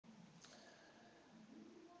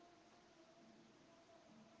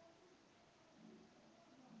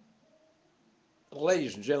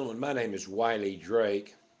Ladies and gentlemen, my name is Wiley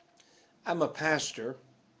Drake. I'm a pastor.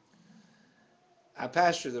 I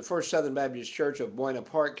pastor the First Southern Baptist Church of Buena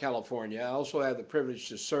Park, California. I also have the privilege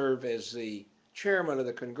to serve as the chairman of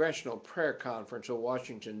the Congressional Prayer Conference of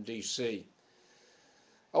Washington, D.C.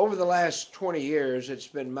 Over the last 20 years, it's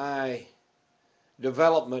been my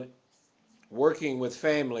development working with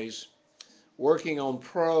families, working on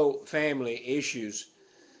pro-family issues,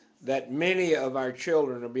 that many of our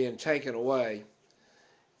children are being taken away.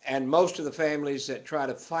 And most of the families that try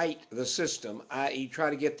to fight the system, i.e. try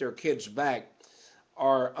to get their kids back,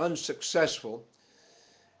 are unsuccessful.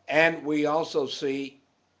 And we also see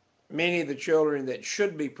many of the children that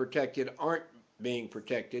should be protected aren't being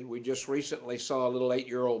protected. We just recently saw a little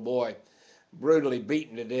 8-year-old boy brutally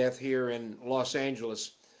beaten to death here in Los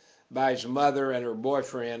Angeles by his mother and her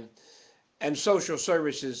boyfriend, and social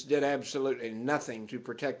services did absolutely nothing to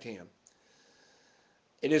protect him.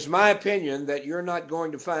 It is my opinion that you're not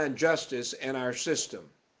going to find justice in our system.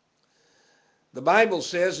 The Bible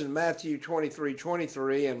says in Matthew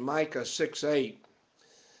 23:23 and Micah 6:8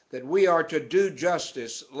 that we are to do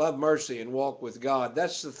justice, love mercy, and walk with God.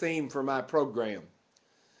 That's the theme for my program.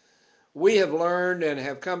 We have learned and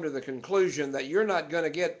have come to the conclusion that you're not going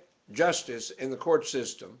to get justice in the court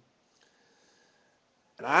system.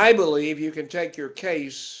 And I believe you can take your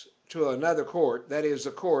case to another court, that is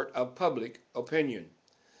the court of public opinion.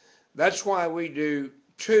 That's why we do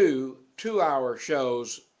two-hour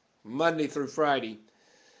shows Monday through Friday,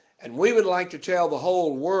 and we would like to tell the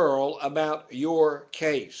whole world about your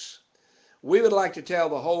case. We would like to tell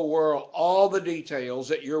the whole world all the details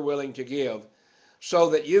that you're willing to give so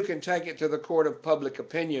that you can take it to the court of public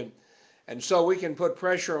opinion, and so we can put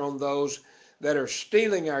pressure on those that are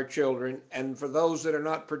stealing our children and for those that are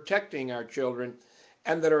not protecting our children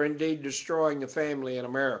and that are indeed destroying the family in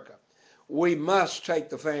America. We must take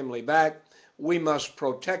the family back, we must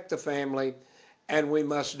protect the family, and we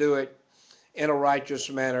must do it in a righteous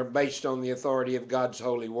manner based on the authority of God's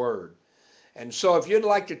holy word. And so if you'd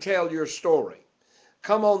like to tell your story,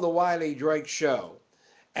 come on the Wiley Drake Show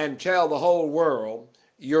and tell the whole world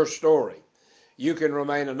your story. You can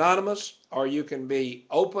remain anonymous or you can be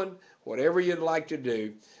open, whatever you'd like to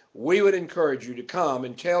do. We would encourage you to come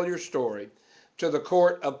and tell your story to the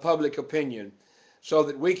court of public opinion, so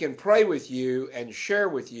that we can pray with you and share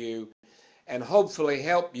with you and hopefully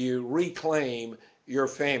help you reclaim your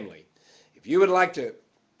family. If you would like to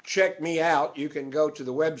check me out, you can go to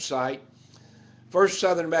the website, First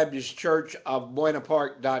Southern Baptist Church of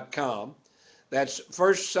BuenaPark.com. That's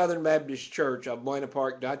First Southern Baptist Church of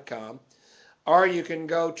BuenaPark.com. Or you can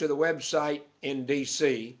go to the website in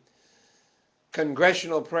D.C.,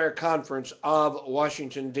 Congressional Prayer Conference of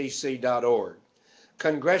Washington, D.C.org.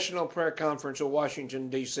 Congressional Prayer Conference of Washington,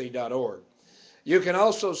 D.C.org. You can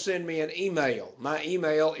also send me an email. My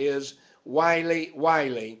email is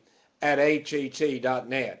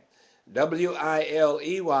wileywiley@att.net.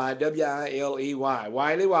 W-I-L-E-Y,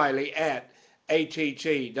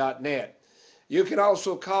 wiley@att.net. You can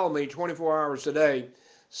also call me 24 hours a day,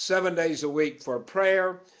 7 days a week for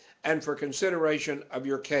prayer and for consideration of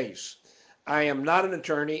your case. I am not an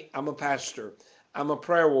attorney. I'm a pastor. I'm a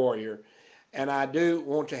prayer warrior. And I do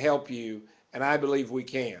want to help you, and I believe we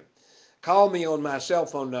can. Call me on my cell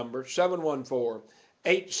phone number,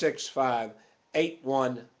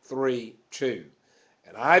 714-865-8132.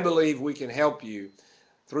 And I believe we can help you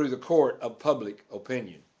through the court of public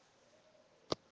opinion.